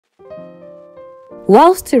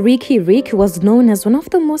Whilst Riky was known as one of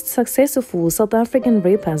the most successful South African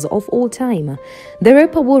rappers of all time, the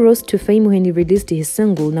rapper who rose to fame when he released his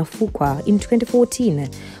single Nafukwa in 2014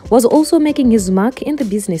 was also making his mark in the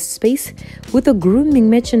business space with a grooming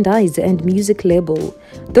merchandise and music label.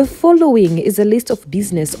 The following is a list of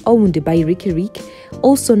business owned by Riky,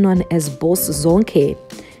 also known as Boss Zonke.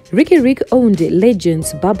 Riky owned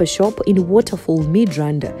Legends Barbershop in Waterfall,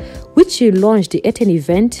 Midrand, which he launched at an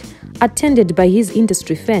event attended by his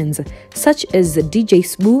industry fans such as DJ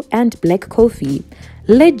Smooth and Black Coffee.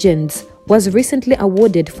 Legends was recently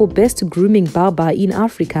awarded for Best Grooming Barber in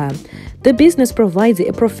Africa. The business provides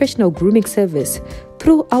a professional grooming service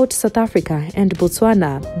throughout South Africa and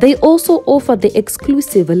Botswana. They also offer the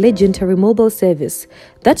exclusive legendary mobile service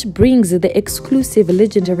that brings the exclusive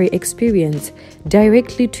legendary experience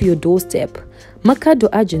directly to your doorstep. Makado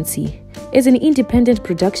Agency is an independent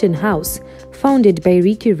production house founded by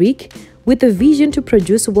Riky with a vision to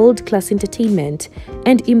produce world-class entertainment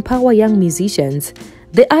and empower young musicians.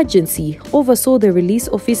 The agency oversaw the release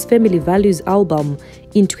of his Family Values album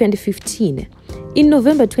in 2015. In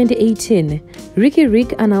November 2018,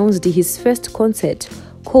 Riky announced his first concert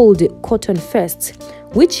called Cotton Fest,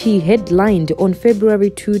 which he headlined on February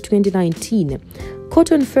 2, 2019.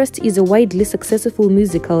 Cotton Fest is a widely successful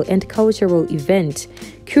musical and cultural event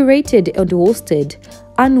curated and hosted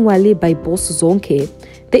annually by Boss Zonke.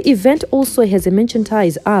 The event also has a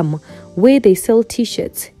merchandise arm where they sell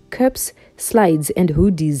t-shirts, caps, slides and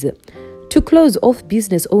hoodies. To close off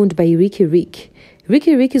business owned by Riky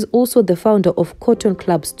is also the founder of Cotton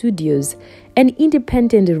Club Studios, an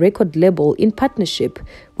independent record label in partnership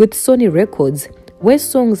with Sony Records, where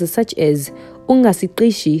songs such as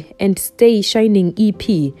Ungasiqishi and Stay Shining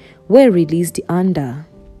EP were released under.